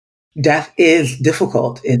Death is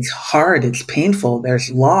difficult. It's hard. It's painful. There's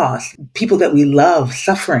loss, people that we love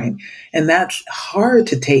suffering. And that's hard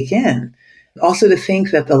to take in. Also, to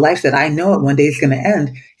think that the life that I know it one day is going to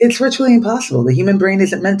end, it's virtually impossible. The human brain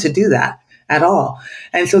isn't meant to do that at all.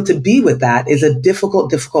 And so to be with that is a difficult,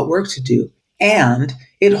 difficult work to do. And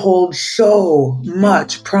it holds so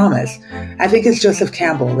much promise. I think it's Joseph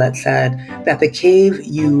Campbell that said that the cave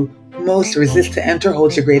you most resist to enter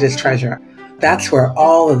holds your greatest treasure. That's where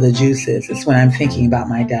all of the juice is. It's when I'm thinking about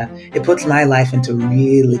my death. It puts my life into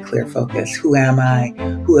really clear focus. Who am I?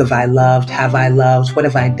 Who have I loved? Have I loved? What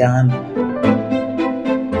have I done?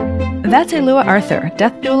 That's Alua Arthur,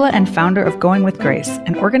 death doula and founder of Going with Grace,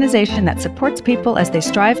 an organization that supports people as they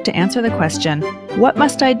strive to answer the question, what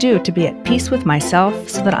must I do to be at peace with myself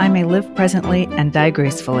so that I may live presently and die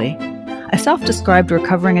gracefully? A self-described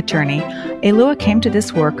recovering attorney, Alua came to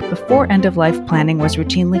this work before end-of-life planning was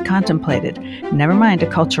routinely contemplated, never mind a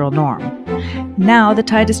cultural norm. Now the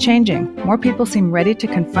tide is changing. More people seem ready to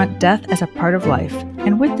confront death as a part of life,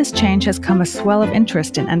 and with this change has come a swell of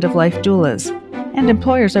interest in end-of-life doulas. And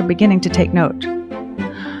employers are beginning to take note.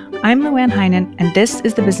 I'm Luann Heinen, and this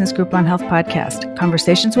is the Business Group on Health podcast,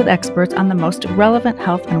 conversations with experts on the most relevant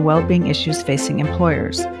health and well-being issues facing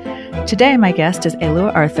employers. Today, my guest is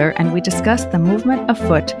Alua Arthur, and we discuss the movement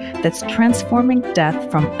afoot that's transforming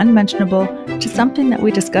death from unmentionable to something that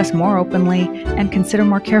we discuss more openly and consider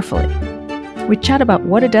more carefully. We chat about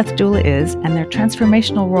what a death doula is and their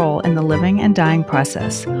transformational role in the living and dying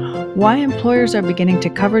process, why employers are beginning to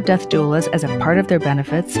cover death doulas as a part of their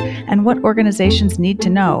benefits, and what organizations need to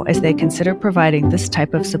know as they consider providing this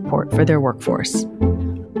type of support for their workforce.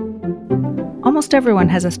 Almost everyone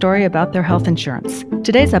has a story about their health insurance.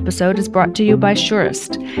 Today's episode is brought to you by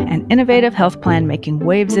Surest, an innovative health plan making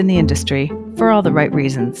waves in the industry for all the right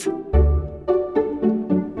reasons.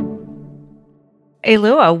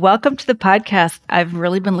 Alua, welcome to the podcast. I've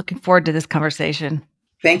really been looking forward to this conversation.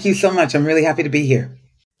 Thank you so much. I'm really happy to be here.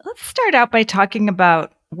 Let's start out by talking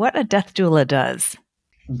about what a death doula does.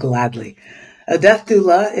 Gladly. A death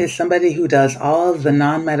doula is somebody who does all of the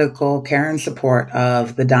non-medical care and support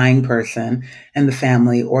of the dying person and the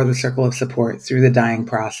family or the circle of support through the dying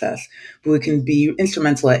process. But we can be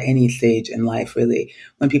instrumental at any stage in life, really.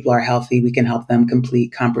 When people are healthy, we can help them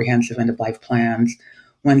complete comprehensive end-of-life plans.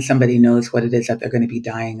 When somebody knows what it is that they're going to be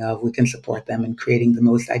dying of, we can support them in creating the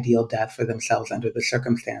most ideal death for themselves under the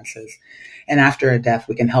circumstances. And after a death,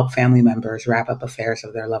 we can help family members wrap up affairs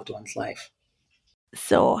of their loved one's life.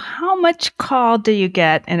 So how much call do you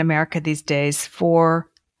get in America these days for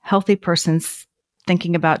healthy persons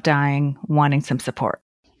thinking about dying, wanting some support?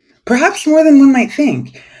 Perhaps more than one might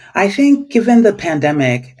think. I think given the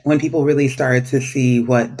pandemic, when people really started to see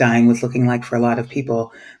what dying was looking like for a lot of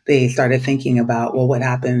people, they started thinking about, well, what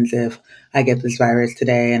happens if I get this virus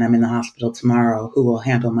today and I'm in the hospital tomorrow? Who will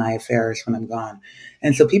handle my affairs when I'm gone?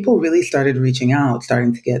 And so people really started reaching out,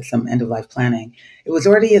 starting to get some end-of-life planning. It was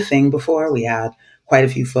already a thing before. We had quite a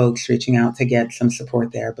few folks reaching out to get some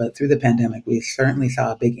support there, but through the pandemic, we certainly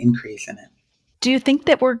saw a big increase in it. Do you think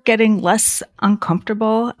that we're getting less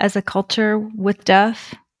uncomfortable as a culture with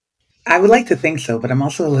death? I would like to think so, but I'm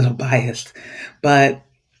also a little biased. But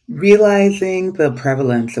realizing the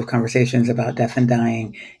prevalence of conversations about death and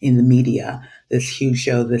dying in the media, this huge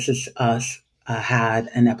show, This Is Us, had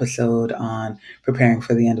an episode on preparing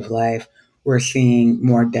for the end of life. We're seeing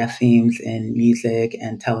more death themes in music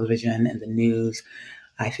and television and the news.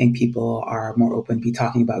 I think people are more open to be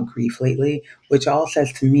talking about grief lately, which all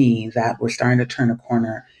says to me that we're starting to turn a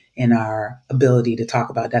corner in our ability to talk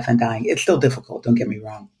about death and dying. It's still difficult, don't get me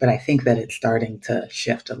wrong, but I think that it's starting to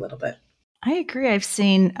shift a little bit. I agree. I've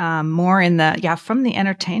seen more from the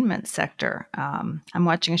entertainment sector. I'm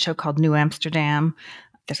watching a show called New Amsterdam.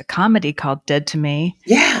 There's a comedy called Dead to Me.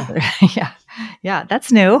 Yeah. Yeah,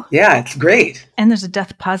 that's new. Yeah, it's great. And there's a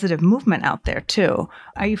death positive movement out there too.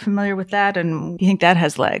 Are you familiar with that? And you think that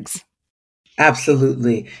has legs?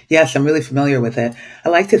 Absolutely. Yes, I'm really familiar with it. I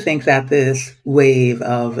like to think that this wave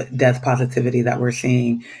of death positivity that we're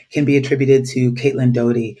seeing can be attributed to Caitlin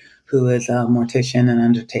Doughty, who is a mortician, an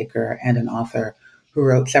undertaker, and an author who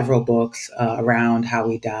wrote several books around how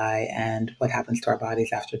we die and what happens to our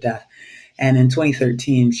bodies after death. And in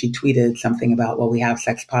 2013, she tweeted something about, well, we have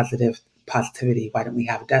sex positivity. Why don't we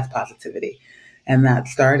have death positivity? And that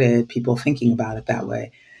started people thinking about it that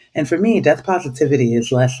way. And for me, death positivity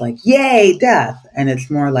is less like, yay, death. And it's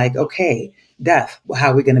more like, okay, death,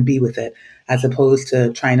 how are we going to be with it? As opposed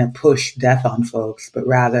to trying to push death on folks, but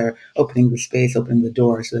rather opening the space, opening the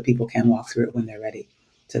door so that people can walk through it when they're ready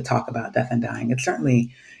to talk about death and dying.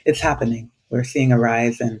 It's happening. We're seeing a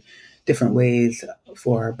rise in different ways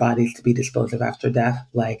for bodies to be disposed of after death,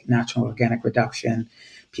 like natural organic reduction.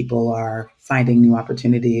 People are finding new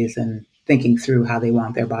opportunities and thinking through how they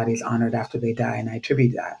want their bodies honored after they die. And I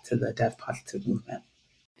attribute that to the death positive movement.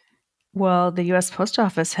 Well, the U.S. Post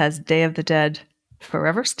Office has Day of the Dead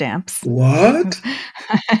forever stamps. What?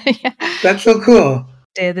 Yeah. That's so cool.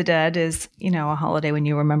 Day of the Dead is, a holiday when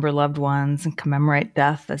you remember loved ones and commemorate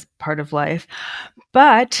death as part of life.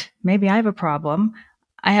 But maybe I have a problem.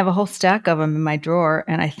 I have a whole stack of them in my drawer,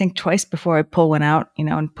 and I think twice before I pull one out,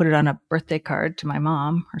 and put it on a birthday card to my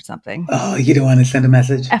mom or something. Oh, you don't want to send a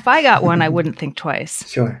message? If I got one, I wouldn't think twice.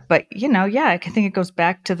 Sure. But, I think it goes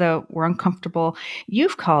back to we're uncomfortable.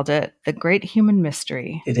 You've called it the great human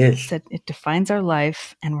mystery. It is. It defines our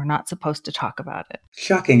life, and we're not supposed to talk about it.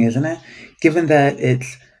 Shocking, isn't it? Given that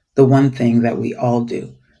it's the one thing that we all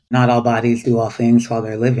do. Not all bodies do all things while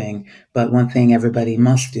they're living, but one thing everybody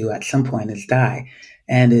must do at some point is die.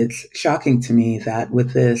 And it's shocking to me that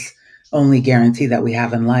with this only guarantee that we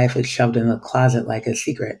have in life, it's shoved in the closet like a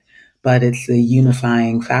secret. But it's the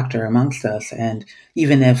unifying factor amongst us. And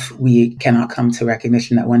even if we cannot come to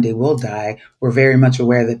recognition that one day we'll die, we're very much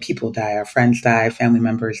aware that people die. Our friends die, family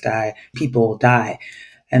members die, people die.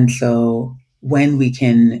 And so when we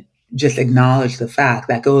can just acknowledge the fact,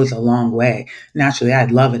 that goes a long way. Naturally, I'd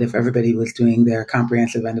love it if everybody was doing their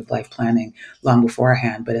comprehensive end of life planning long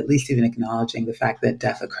beforehand, but at least even acknowledging the fact that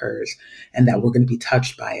death occurs and that we're going to be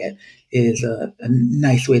touched by it is a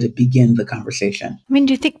nice way to begin the conversation. I mean,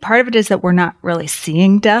 do you think part of it is that we're not really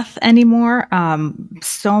seeing death anymore?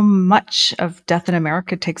 So much of death in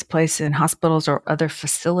America takes place in hospitals or other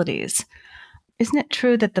facilities. Isn't it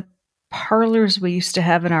true that the parlors we used to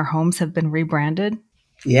have in our homes have been rebranded?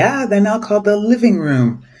 Yeah, they're now called the living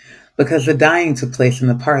room because the dying took place in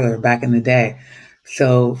the parlor back in the day.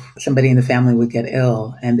 So somebody in the family would get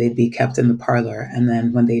ill and they'd be kept in the parlor. And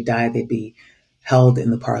then when they died, they'd be held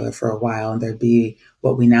in the parlor for a while. And there'd be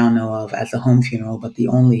what we now know of as a home funeral, but the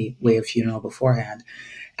only way of funeral beforehand.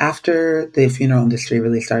 After the funeral industry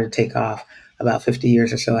really started to take off, about 50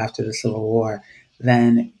 years or so after the Civil War,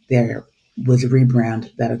 then there was a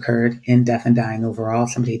rebrand that occurred in death and dying overall.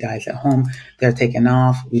 Somebody dies at home, they're taken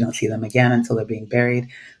off. We don't see them again until they're being buried.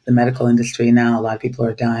 The medical industry now, a lot of people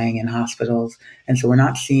are dying in hospitals. And so we're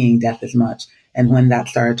not seeing death as much. And when that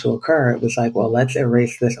started to occur, it was like, well, let's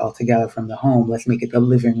erase this altogether from the home. Let's make it the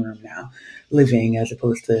living room now. Living as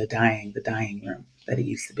opposed to dying, the dying room that it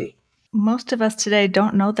used to be. Most of us today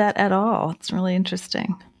don't know that at all. It's really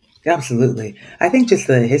interesting. Absolutely. I think just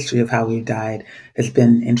the history of how we've died has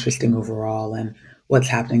been interesting overall. And what's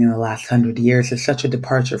happening in the last 100 years is such a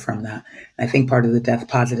departure from that. I think part of the death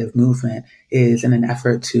positive movement is in an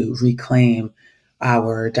effort to reclaim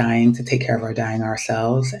our dying, to take care of our dying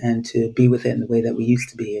ourselves, and to be with it in the way that we used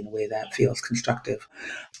to be, in a way that feels constructive.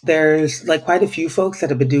 There's quite a few folks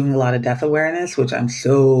that have been doing a lot of death awareness, which I'm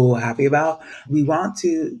so happy about. We want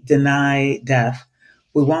to deny death.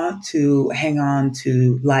 We want to hang on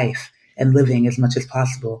to life and living as much as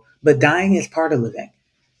possible, but dying is part of living.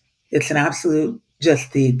 It's an absolute,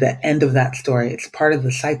 just the end of that story. It's part of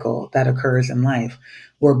the cycle that occurs in life.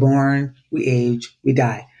 We're born, we age, we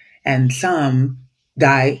die. And some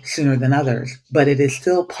die sooner than others, but it is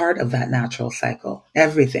still part of that natural cycle.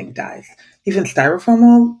 Everything dies. Even styrofoam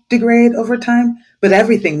will degrade over time, but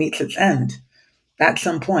everything meets its end at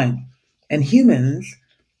some point. And humans,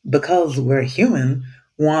 because we're human,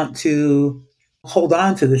 want to hold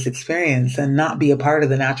on to this experience and not be a part of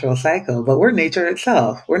the natural cycle. But we're nature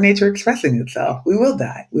itself. We're nature expressing itself. We will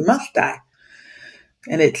die. We must die.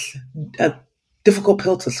 And it's a difficult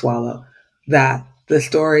pill to swallow that the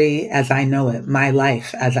story as I know it, my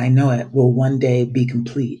life as I know it, will one day be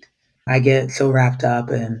complete. I get so wrapped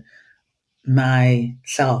up in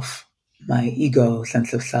myself, my ego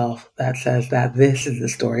sense of self that says that this is the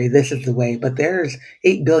story, this is the way. But there's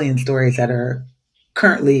 8 billion stories that are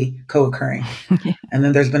currently co-occurring. Yeah. And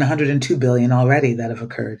then there's been 102 billion already that have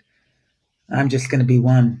occurred. I'm just going to be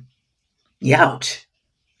one. Youch.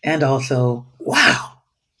 And also, wow,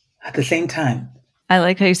 at the same time. I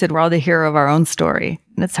like how you said we're all the hero of our own story.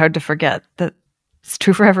 And it's hard to forget that it's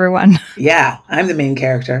true for everyone. Yeah, I'm the main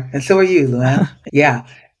character. And so are you, Luann. Yeah.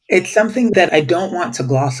 It's something that I don't want to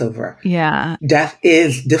gloss over. Yeah. Death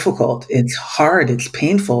is difficult. It's hard. It's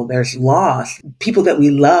painful. There's loss. People that we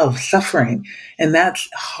love suffering. And that's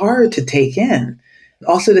hard to take in.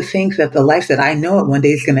 Also to think that the life that I know it one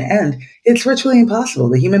day is going to end, it's virtually impossible.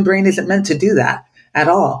 The human brain isn't meant to do that at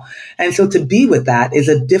all. And so to be with that is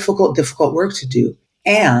a difficult, difficult work to do.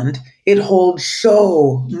 And it holds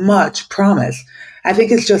so much promise. I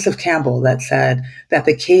think it's Joseph Campbell that said that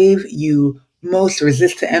the cave you most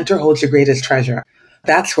resist to enter holds your greatest treasure.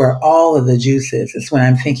 That's where all of the juice is. It's when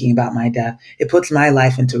I'm thinking about my death. It puts my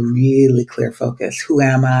life into really clear focus. Who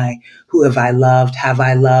am I? Who have I loved? Have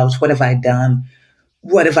I loved? What have I done?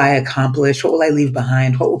 What have I accomplished? What will I leave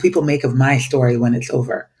behind? What will people make of my story when it's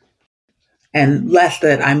over? And less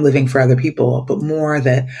that I'm living for other people, but more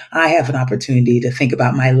that I have an opportunity to think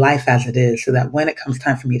about my life as it is so that when it comes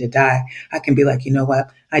time for me to die, I can be like, you know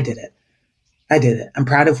what? I did it. I did it. I'm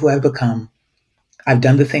proud of who I've become. I've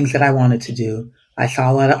done the things that I wanted to do. I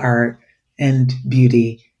saw a lot of art and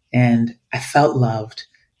beauty, and I felt loved,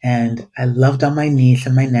 and I loved on my niece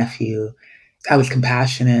and my nephew. I was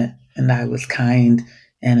compassionate and I was kind,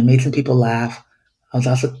 and I made some people laugh. I was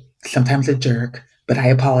also sometimes a jerk, but I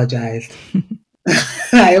apologized.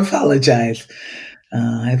 I apologize.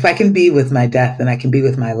 If I can be with my death, then I can be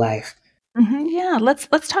with my life. Yeah, let's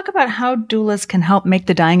talk about how doulas can help make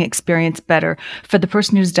the dying experience better for the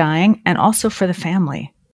person who's dying and also for the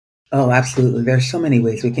family. Oh, absolutely. There's so many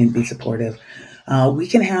ways we can be supportive. We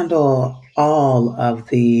can handle all of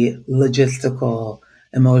the logistical,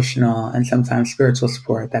 emotional, and sometimes spiritual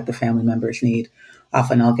support that the family members need.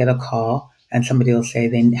 Often I'll get a call and somebody will say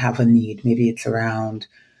they have a need. Maybe it's around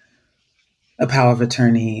a power of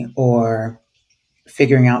attorney or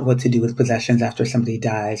figuring out what to do with possessions after somebody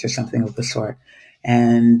dies or something of the sort.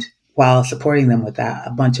 And while supporting them with that,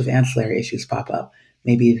 a bunch of ancillary issues pop up.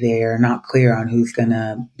 Maybe they're not clear on who's going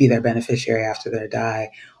to be their beneficiary after they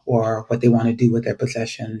die or what they want to do with their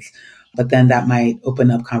possessions. But then that might open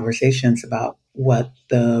up conversations about what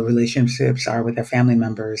the relationships are with their family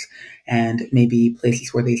members and maybe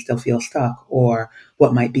places where they still feel stuck or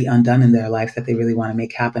what might be undone in their life that they really want to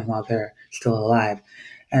make happen while they're still alive.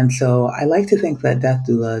 And so I like to think that death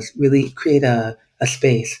doulas really create a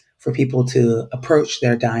space for people to approach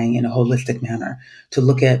their dying in a holistic manner, to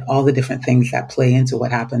look at all the different things that play into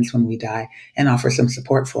what happens when we die and offer some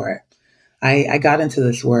support for it. I got into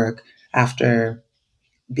this work after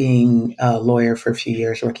being a lawyer for a few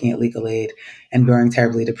years, working at Legal Aid and growing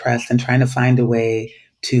terribly depressed and trying to find a way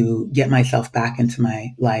to get myself back into my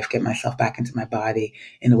life, get myself back into my body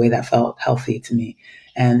in a way that felt healthy to me.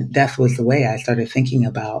 And death was the way I started thinking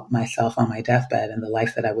about myself on my deathbed and the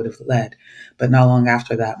life that I would have led. But not long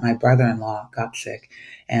after that, my brother in law got sick,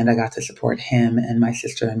 and I got to support him and my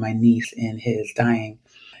sister and my niece in his dying.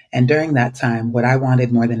 And during that time, what I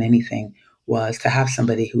wanted more than anything was to have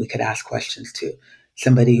somebody who we could ask questions to,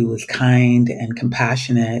 somebody who was kind and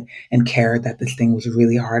compassionate and cared that this thing was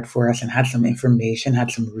really hard for us and had some information,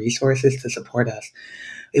 had some resources to support us.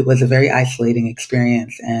 It was a very isolating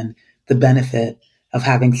experience, and the benefit of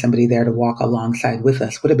having somebody there to walk alongside with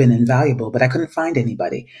us would have been invaluable, but I couldn't find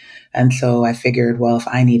anybody. And so I figured, well, if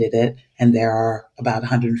I needed it, and there are about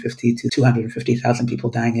 150 to 250,000 people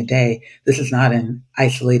dying a day, this is not an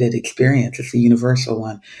isolated experience. It's a universal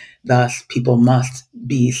one. Thus, people must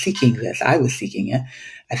be seeking this. I was seeking it.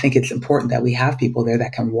 I think it's important that we have people there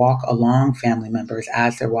that can walk along family members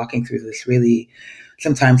as they're walking through this really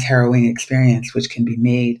sometimes harrowing experience, which can be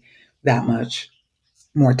made that much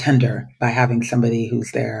more tender by having somebody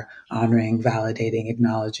who's there honoring, validating,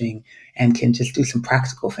 acknowledging, and can just do some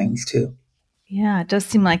practical things too. Yeah, it does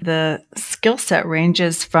seem like the skill set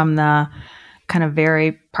ranges from the kind of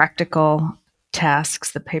very practical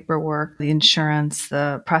tasks, the paperwork, the insurance,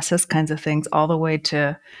 the process kinds of things, all the way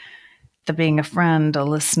to the being a friend, a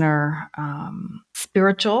listener,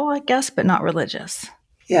 spiritual, I guess, but not religious.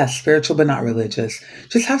 Yeah, spiritual but not religious.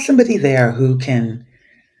 Just have somebody there who can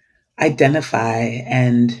identify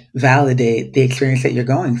and validate the experience that you're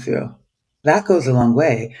going through. That goes a long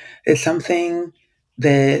way. It's something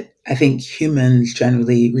that I think humans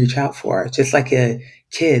generally reach out for. Just like a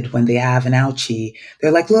kid when they have an ouchie,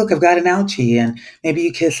 they're like, look, I've got an ouchie. And maybe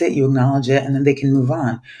you kiss it, you acknowledge it, and then they can move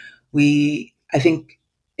on. We, I think,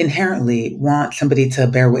 inherently want somebody to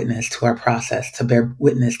bear witness to our process, to bear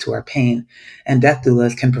witness to our pain. And death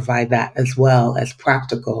doulas can provide that as well as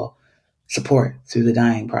practical support through the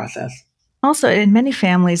dying process. Also, in many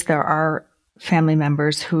families, there are family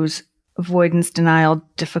members whose avoidance, denial,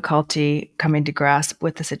 difficulty coming to grasp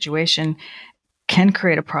with the situation can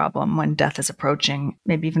create a problem when death is approaching,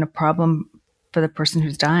 maybe even a problem for the person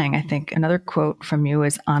who's dying. I think another quote from you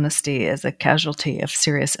is honesty is a casualty of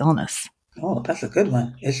serious illness. Oh, that's a good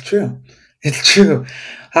one. It's true. It's true.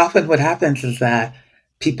 Often what happens is that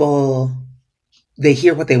people, they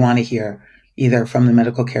hear what they want to hear, either from the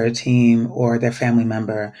medical care team or their family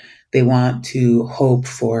member. They want to hope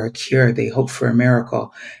for a cure. They hope for a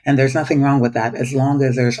miracle. And there's nothing wrong with that as long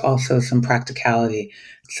as there's also some practicality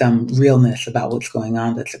some realness about what's going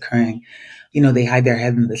on that's occurring. They hide their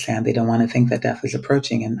head in the sand. They don't want to think that death is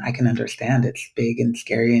approaching. And I can understand it's big and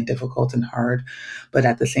scary and difficult and hard. But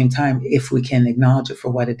at the same time, if we can acknowledge it for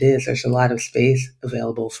what it is, there's a lot of space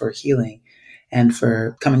available for healing and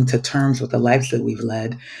for coming to terms with the lives that we've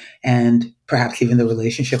led, and perhaps even the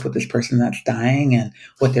relationship with this person that's dying and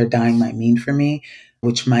what their dying might mean for me,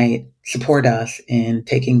 which might support us in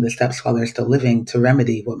taking the steps while they're still living to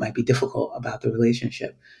remedy what might be difficult about the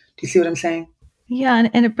relationship. Do you see what I'm saying? Yeah,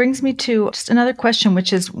 and it brings me to just another question,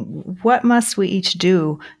 which is, what must we each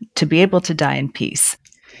do to be able to die in peace?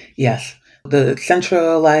 Yes. The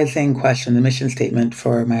centralizing question, the mission statement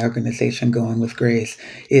for my organization, Going with Grace,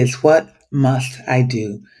 is what must I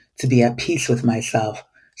do to be at peace with myself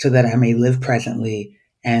so that I may live presently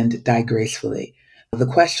and die gracefully? The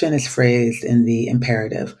question is phrased in the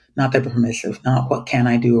imperative, not the permissive, not what can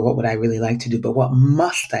I do or what would I really like to do, but what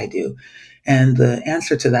must I do? And the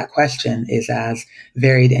answer to that question is as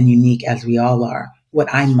varied and unique as we all are. What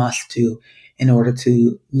I must do in order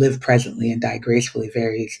to live presently and die gracefully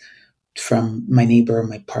varies from my neighbor,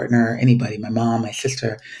 my partner, anybody, my mom, my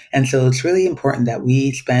sister. And so it's really important that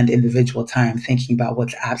we spend individual time thinking about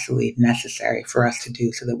what's absolutely necessary for us to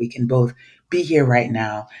do so that we can both be here right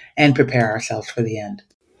now and prepare ourselves for the end.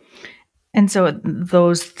 And so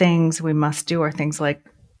those things we must do are things like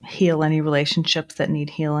heal any relationships that need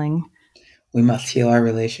healing. We must heal our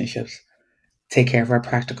relationships, take care of our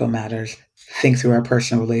practical matters, think through our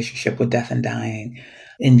personal relationship with death and dying,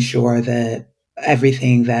 ensure that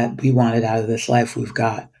everything that we wanted out of this life we've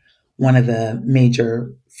got. One of the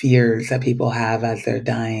major fears that people have as they're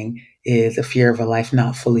dying is a fear of a life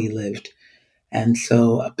not fully lived. And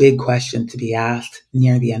so a big question to be asked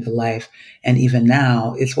near the end of life, and even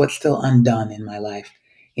now, is what's still undone in my life?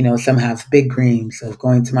 Some have big dreams of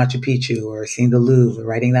going to Machu Picchu or seeing the Louvre or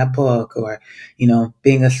writing that book or,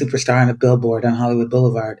 being a superstar on a billboard on Hollywood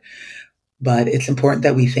Boulevard. But it's important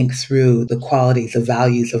that we think through the qualities, the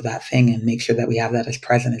values of that thing and make sure that we have that as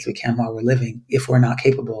present as we can while we're living if we're not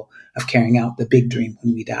capable of carrying out the big dream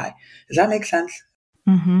when we die. Does that make sense?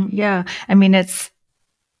 Mm-hmm. Yeah. I mean, it's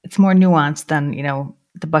more nuanced than,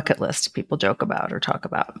 the bucket list people joke about or talk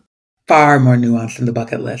about. Far more nuanced than the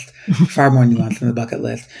bucket list. Far more nuanced than the bucket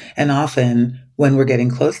list. And often when we're getting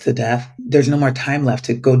close to death, there's no more time left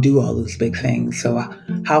to go do all those big things. So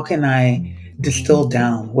how can I distill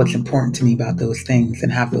down what's important to me about those things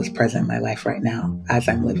and have those present in my life right now as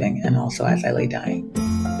I'm living and also as I lay dying?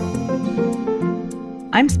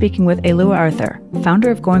 I'm speaking with Alua Arthur, founder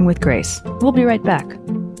of Going with Grace. We'll be right back.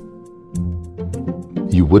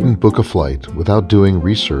 You wouldn't book a flight without doing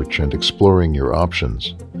research and exploring your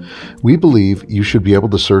options. We believe you should be able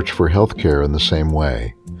to search for healthcare in the same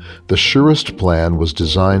way. The Surest plan was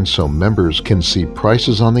designed so members can see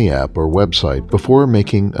prices on the app or website before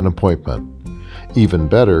making an appointment. Even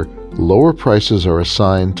better, lower prices are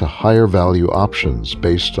assigned to higher value options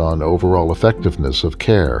based on overall effectiveness of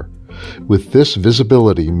care. With this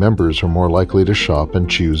visibility, members are more likely to shop and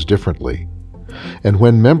choose differently. And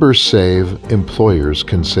when members save, employers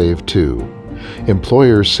can save too.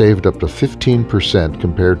 Employers saved up to 15%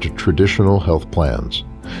 compared to traditional health plans.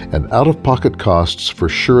 And out-of-pocket costs for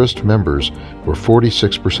Surest members were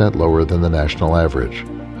 46% lower than the national average.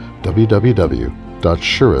 www.surest.com.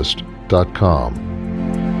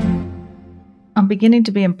 I'm beginning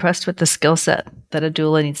to be impressed with the skill set that a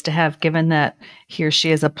doula needs to have, given that he or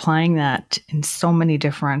she is applying that in so many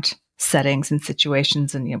different settings and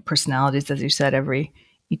situations and personalities. As you said,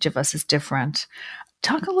 each of us is different.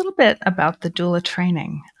 Talk a little bit about the doula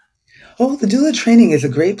training. Oh, the doula training is a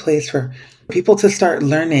great place for people to start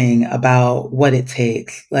learning about what it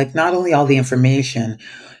takes. Like not only all the information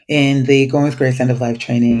in the Going with Grace end of life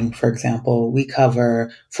training, for example, we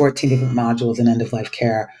cover 14 different modules in end of life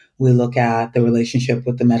care. We look at the relationship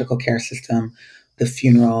with the medical care system, the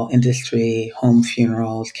funeral industry, home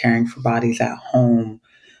funerals, caring for bodies at home,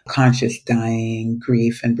 conscious dying,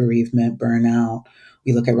 grief and bereavement, burnout.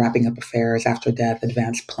 We look at wrapping up affairs after death,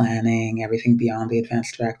 advanced planning, everything beyond the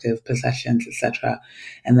advanced directive, possessions, etc.,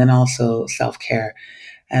 and then also self-care.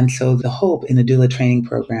 And so the hope in the doula training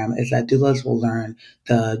program is that doulas will learn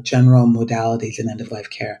the general modalities in end-of-life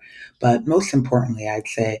care. But most importantly, I'd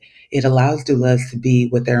say it allows doulas to be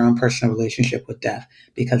with their own personal relationship with death,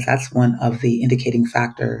 because that's one of the indicating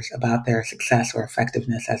factors about their success or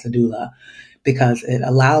effectiveness as a doula. Because it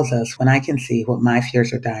allows us, when I can see what my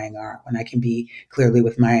fears of dying are, when I can be clearly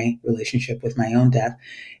with my relationship with my own death,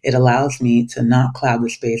 it allows me to not cloud the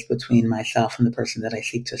space between myself and the person that I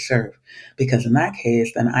seek to serve. Because in that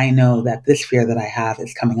case, then I know that this fear that I have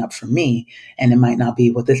is coming up for me, and it might not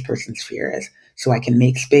be what this person's fear is. so I can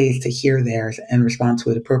make space to hear theirs and respond to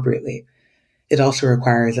it appropriately. It also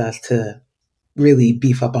requires us to really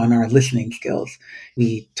beef up on our listening skills.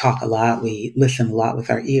 We talk a lot, we listen a lot with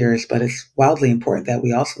our ears, but it's wildly important that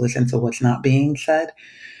we also listen to what's not being said,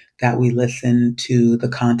 that we listen to the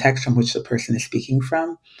context from which the person is speaking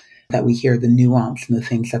from, that we hear the nuance and the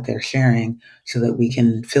things that they're sharing so that we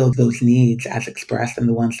can fill those needs as expressed and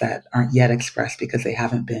the ones that aren't yet expressed because they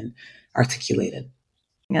haven't been articulated.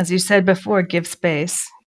 As you said before, give space.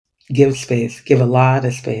 Give space, give a lot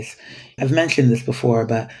of space. I've mentioned this before,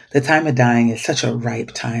 but the time of dying is such a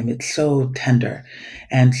ripe time. It's so tender,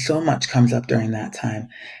 and so much comes up during that time.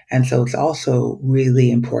 And so it's also really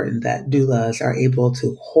important that doulas are able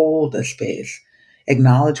to hold a space,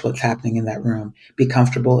 acknowledge what's happening in that room, be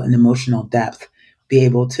comfortable in emotional depth, be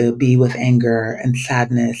able to be with anger and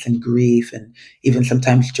sadness and grief and even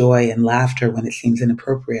sometimes joy and laughter when it seems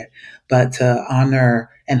inappropriate, but to honor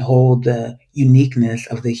and hold the uniqueness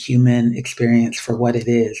of the human experience for what it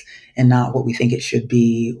is and not what we think it should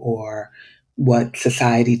be or what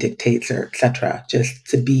society dictates or etc. Just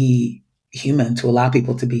to be human, to allow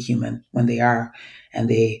people to be human when they are, and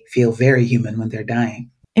they feel very human when they're dying.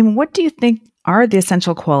 And what do you think are the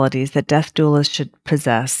essential qualities that death doulas should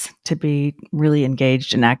possess to be really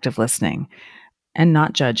engaged in active listening and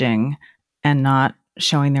not judging and not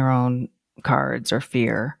showing their own cards or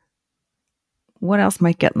fear? What else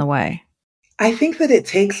might get in the way? I think that it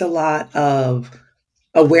takes a lot of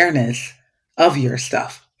awareness of your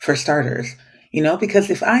stuff, for starters. Because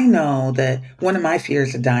if I know that one of my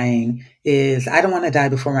fears of dying is I don't want to die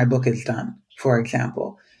before my book is done, for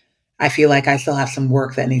example, I feel like I still have some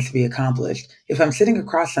work that needs to be accomplished. If I'm sitting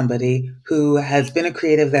across somebody who has been a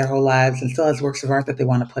creative their whole lives and still has works of art that they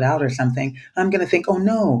want to put out or something, I'm going to think, oh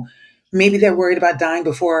no, maybe they're worried about dying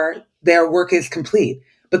before their work is complete.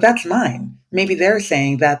 But that's mine. Maybe they're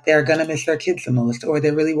saying that they're going to miss their kids the most, or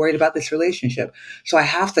they're really worried about this relationship. So I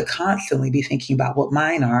have to constantly be thinking about what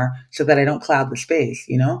mine are so that I don't cloud the space.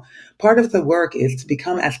 Part of the work is to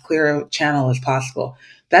become as clear a channel as possible.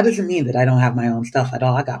 That doesn't mean that I don't have my own stuff at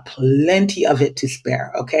all. I got plenty of it to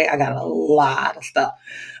spare. Okay. I got a lot of stuff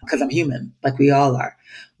because I'm human, like we all are.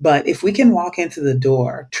 But if we can walk into the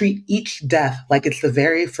door, treat each death like it's the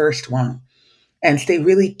very first one, and stay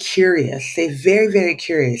really curious, stay very, very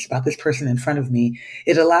curious about this person in front of me,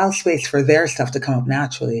 it allows space for their stuff to come up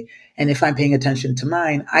naturally. And if I'm paying attention to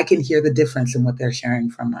mine, I can hear the difference in what they're sharing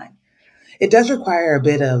from mine. It does require a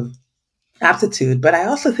bit of aptitude, but I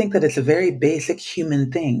also think that it's a very basic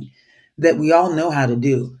human thing that we all know how to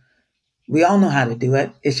do. We all know how to do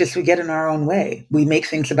it. It's just we get in our own way. We make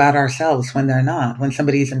things about ourselves when they're not. When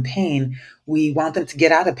somebody's in pain, we want them to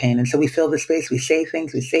get out of pain. And so we fill the space. We say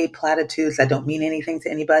things, we say platitudes that don't mean anything to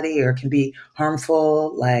anybody or can be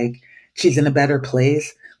harmful, like she's in a better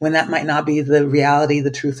place, when that might not be the reality, the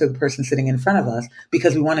truth of the person sitting in front of us,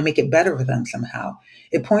 because we want to make it better for them somehow.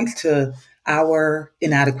 It points to our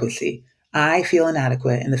inadequacy. I feel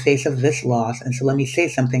inadequate in the face of this loss. And so let me say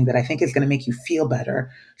something that I think is going to make you feel better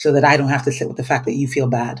so that I don't have to sit with the fact that you feel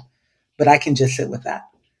bad, but I can just sit with that.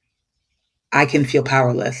 I can feel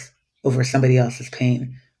powerless over somebody else's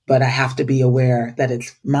pain, but I have to be aware that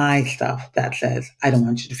it's my stuff that says, I don't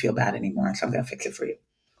want you to feel bad anymore. And so I'm going to fix it for you.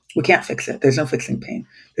 We can't fix it. There's no fixing pain.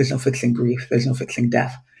 There's no fixing grief. There's no fixing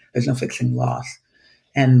death. There's no fixing loss.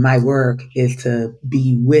 And my work is to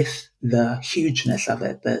be with the hugeness of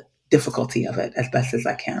it, the difficulty of it as best as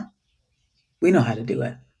I can. We know how to do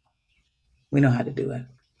it. We know how to do it.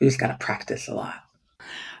 We just got to practice a lot.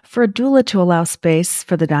 For a doula to allow space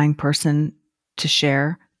for the dying person to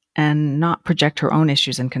share and not project her own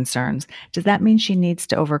issues and concerns, does that mean she needs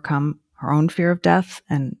to overcome her own fear of death?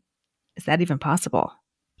 And is that even possible?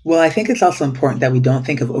 Well, I think it's also important that we don't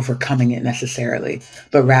think of overcoming it necessarily,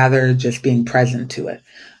 but rather just being present to it.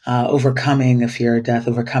 Overcoming a fear of death,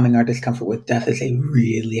 overcoming our discomfort with death is a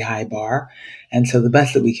really high bar. And so the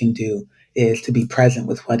best that we can do is to be present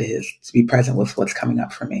with what is, to be present with what's coming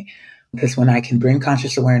up for me. Because when I can bring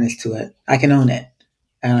conscious awareness to it, I can own it.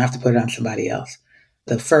 I don't have to put it on somebody else.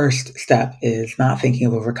 The first step is not thinking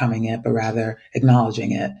of overcoming it, but rather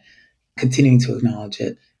acknowledging it, continuing to acknowledge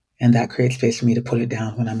it. And that creates space for me to put it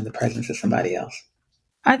down when I'm in the presence of somebody else.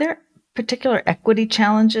 Are there particular equity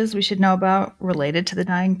challenges we should know about related to the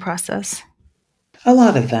dying process? A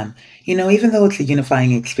lot of them. Even though it's a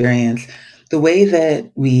unifying experience, the way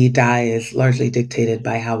that we die is largely dictated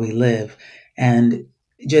by how we live. And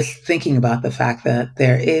just thinking about the fact that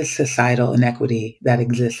there is societal inequity that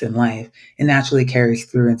exists in life, it naturally carries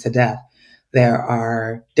through into death. There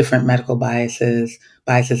are different medical biases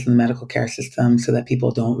in the medical care system so that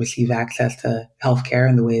people don't receive access to healthcare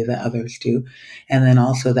in the way that others do. And then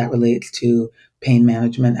also that relates to pain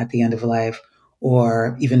management at the end of life,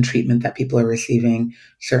 or even treatment that people are receiving,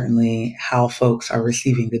 certainly how folks are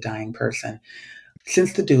receiving the dying person.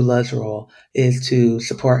 Since the doula's role is to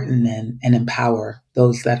support and empower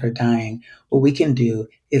those that are dying, what we can do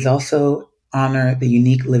is also honor the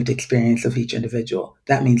unique lived experience of each individual.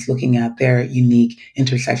 That means looking at their unique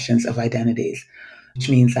intersections of identities, which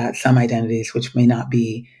means that some identities which may not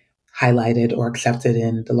be highlighted or accepted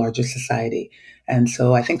in the larger society. And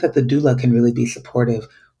so I think that the doula can really be supportive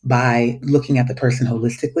by looking at the person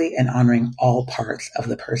holistically and honoring all parts of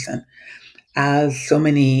the person. As so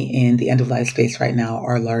many in the end of life space right now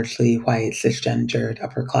are largely white, cisgendered,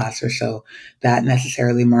 upper class or so, that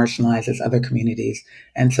necessarily marginalizes other communities.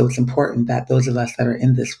 And so it's important that those of us that are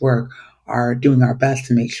in this work are doing our best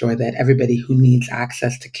to make sure that everybody who needs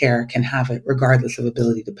access to care can have it regardless of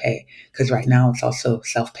ability to pay. Because right now it's also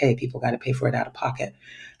self-pay. People got to pay for it out of pocket.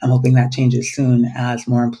 I'm hoping that changes soon as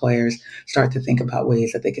more employers start to think about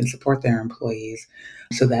ways that they can support their employees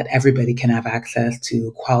so that everybody can have access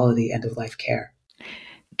to quality end of life care.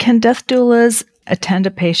 Can death doulas attend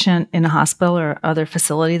a patient in a hospital or other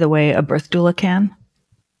facility the way a birth doula can?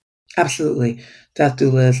 Absolutely. Death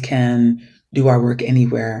doulas can do our work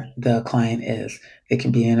anywhere the client is. It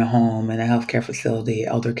can be in a home, in a healthcare facility,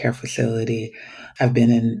 elder care facility. I've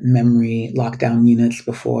been in memory lockdown units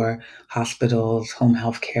before, hospitals, home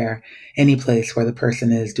health care, any place where the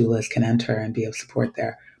person is, doulas can enter and be of support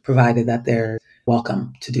there, provided that they're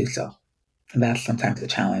welcome to do so. And that's sometimes a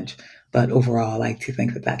challenge. But overall, I like to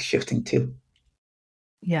think that that's shifting too.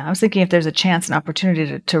 Yeah, I was thinking if there's a chance, an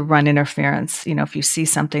opportunity to run interference, if you see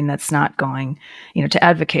something that's not going, to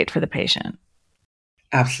advocate for the patient.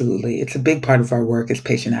 Absolutely. It's a big part of our work is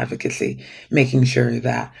patient advocacy, making sure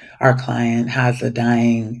that our client has a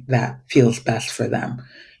dying that feels best for them,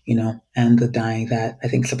 and the dying that I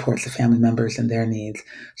think supports the family members and their needs.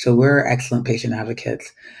 So we're excellent patient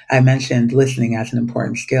advocates. I mentioned listening as an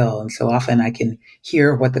important skill. And so often I can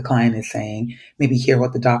hear what the client is saying, maybe hear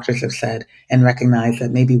what the doctors have said, and recognize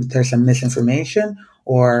that maybe there's some misinformation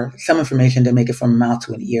or some information to make it from a mouth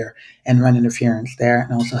to an ear and run interference there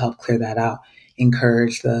and also help clear that out.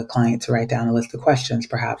 Encourage the client to write down a list of questions,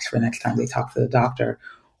 perhaps for next time they talk to the doctor,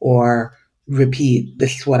 or repeat,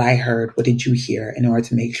 this is what I heard, what did you hear, in order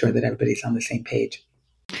to make sure that everybody's on the same page.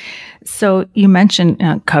 So you mentioned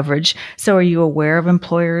coverage. So are you aware of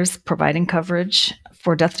employers providing coverage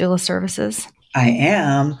for death doula services? I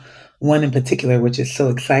am, one in particular, which is so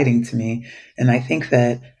exciting to me. And I think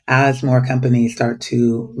that as more companies start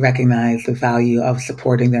to recognize the value of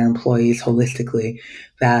supporting their employees holistically,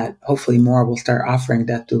 that hopefully more will start offering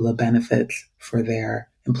death doula benefits for their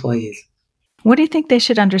employees. What do you think they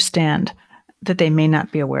should understand that they may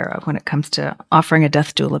not be aware of when it comes to offering a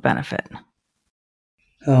death doula benefit?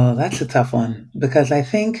 Oh, that's a tough one because I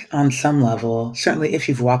think on some level, certainly if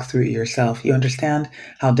you've walked through it yourself, you understand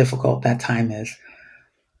how difficult that time is.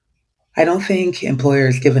 I don't think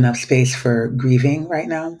employers give enough space for grieving right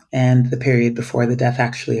now and the period before the death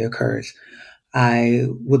actually occurs. I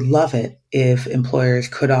would love it if employers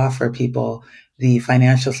could offer people the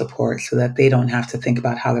financial support so that they don't have to think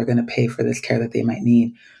about how they're going to pay for this care that they might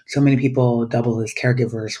need. So many people double as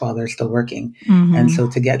caregivers while they're still working. Mm-hmm. And so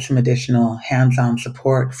to get some additional hands-on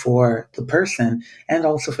support for the person and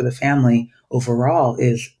also for the family overall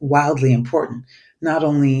is wildly important. Not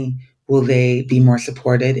only will they be more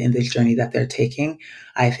supported in this journey that they're taking,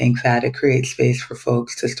 I think that it creates space for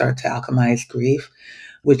folks to start to alchemize grief,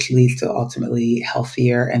 which leads to ultimately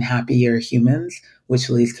healthier and happier humans, which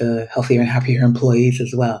leads to healthier and happier employees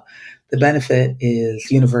as well. The benefit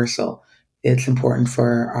is universal. It's important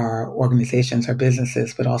for our organizations, our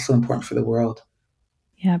businesses, but also important for the world.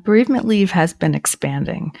 Yeah, bereavement leave has been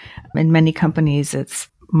expanding. In many companies, it's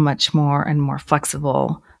much more and more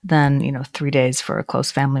flexible than, 3 days for a close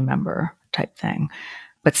family member type thing,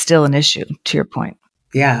 but still an issue, to your point.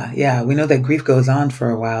 Yeah. We know that grief goes on for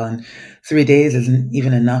a while, and 3 days isn't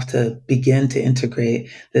even enough to begin to integrate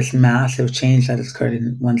this massive change that has occurred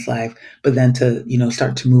in one's life, but then to,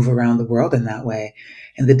 start to move around the world in that way.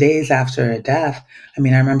 And the days after a death, I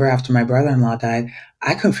remember after my brother-in-law died,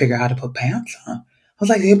 I couldn't figure out how to put pants on. I was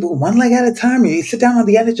like, hey, but one leg at a time. You sit down on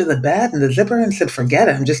the edge of the bed and the zipper and said, forget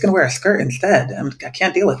it. I'm just going to wear a skirt instead. I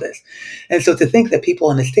can't deal with this. And so to think that people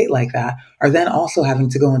in a state like that are then also having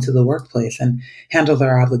to go into the workplace and handle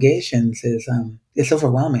their obligations is it's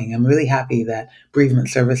overwhelming. I'm really happy that bereavement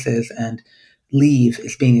services and leave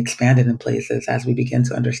is being expanded in places as we begin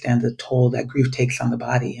to understand the toll that grief takes on the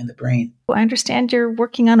body and the brain. Well, I understand you're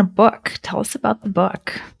working on a book. Tell us about the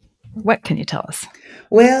book. What can you tell us?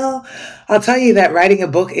 Well, I'll tell you that writing a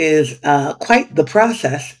book is quite the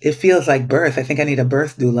process. It feels like birth. I think I need a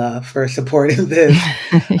birth doula for supporting this.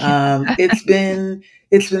 It's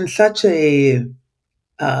been such a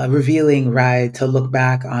revealing ride to look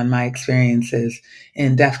back on my experiences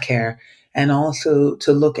in death care and also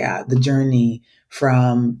to look at the journey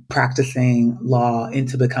from practicing law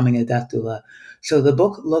into becoming a death doula. So the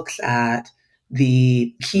book looks at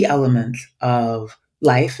the key elements of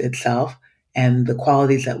life itself and the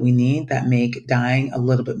qualities that we need that make dying a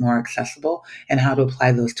little bit more accessible and how to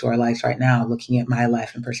apply those to our lives right now, looking at my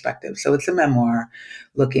life in perspective. So it's a memoir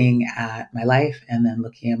looking at my life and then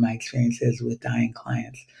looking at my experiences with dying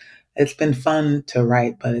clients. It's been fun to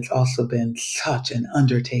write, but it's also been such an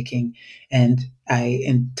undertaking, and I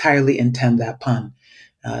entirely intend that pun.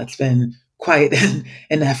 It's been quite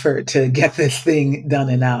an effort to get this thing done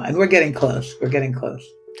and out, and we're getting close. We're getting close.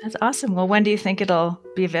 That's awesome. Well, when do you think it'll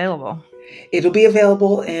be available? It'll be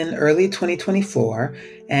available in early 2024,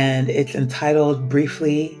 and it's entitled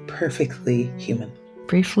Briefly, Perfectly Human.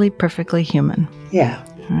 Briefly, Perfectly Human. Yeah.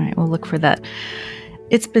 All right, we'll look for that.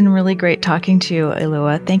 It's been really great talking to you,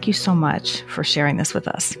 Elua. Thank you so much for sharing this with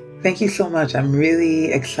us. Thank you so much. I'm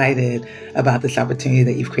really excited about this opportunity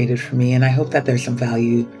that you've created for me, and I hope that there's some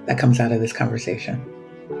value that comes out of this conversation.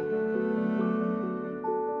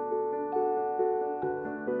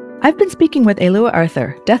 I've been speaking with Elua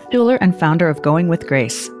Arthur, death doula and founder of Going with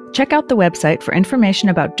Grace. Check out the website for information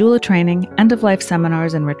about doula training, end-of-life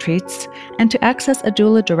seminars and retreats, and to access a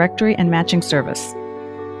doula directory and matching service.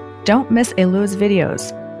 Don't miss Elua's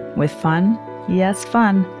videos with fun, yes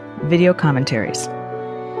fun, video commentaries.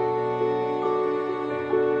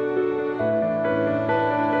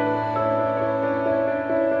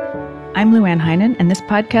 I'm Luann Heinen, and this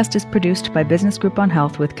podcast is produced by Business Group on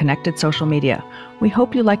Health with Connected Social Media. We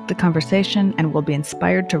hope you liked the conversation and will be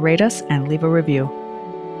inspired to rate us and leave a review.